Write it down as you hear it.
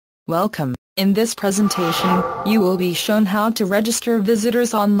Welcome. In this presentation, you will be shown how to register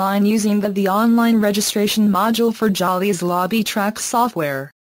visitors online using the online registration module for Jolly's LobbyTrack software.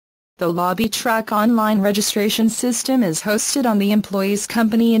 The LobbyTrack online registration system is hosted on the employee's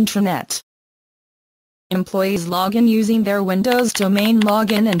company intranet. Employees log in using their Windows domain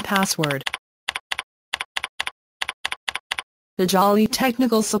login and password. The Jolly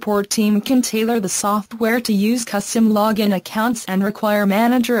technical support team can tailor the software to use custom login accounts and require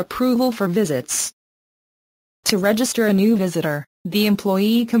manager approval for visits. To register a new visitor, the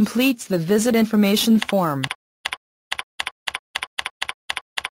employee completes the visit information form.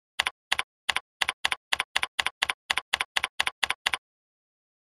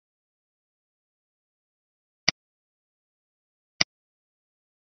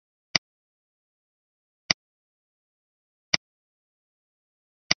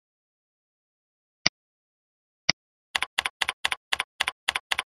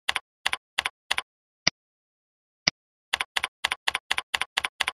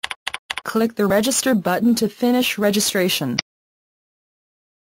 Click the Register button to finish registration.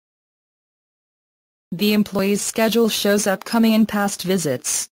 The employee's schedule shows upcoming and past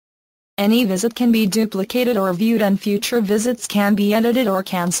visits. Any visit can be duplicated or viewed, and future visits can be edited or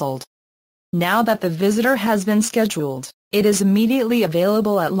cancelled. Now that the visitor has been scheduled, it is immediately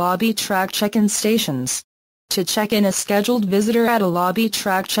available at LobbyTrack check-in stations. To check in a scheduled visitor at a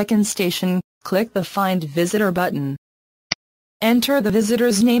LobbyTrack check-in station, click the Find Visitor button. Enter the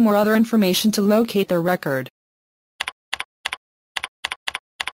visitor's name or other information to locate their record.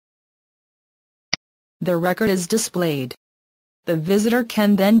 The record is displayed. The visitor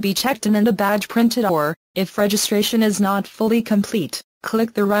can then be checked in and a badge printed, or, if registration is not fully complete,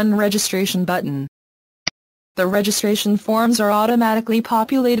 click the Run Registration button. The registration forms are automatically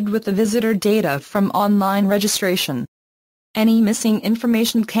populated with the visitor data from online registration. Any missing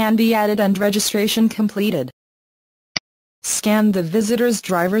information can be added and registration completed. Scan the visitor's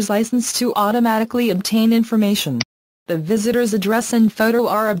driver's license to automatically obtain information. The visitor's address and photo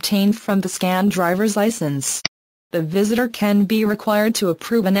are obtained from the scanned driver's license. The visitor can be required to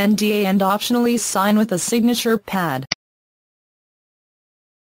approve an NDA and optionally sign with a signature pad.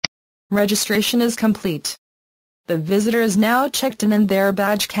 Registration is complete. The visitor is now checked in and their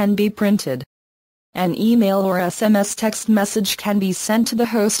badge can be printed. An email or SMS text message can be sent to the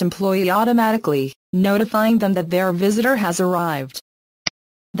host employee automatically, notifying them that their visitor has arrived.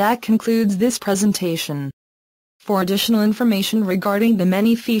 That concludes this presentation. For additional information regarding the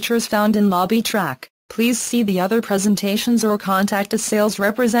many features found in LobbyTrack, please see the other presentations or contact a sales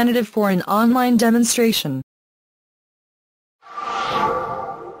representative for an online demonstration.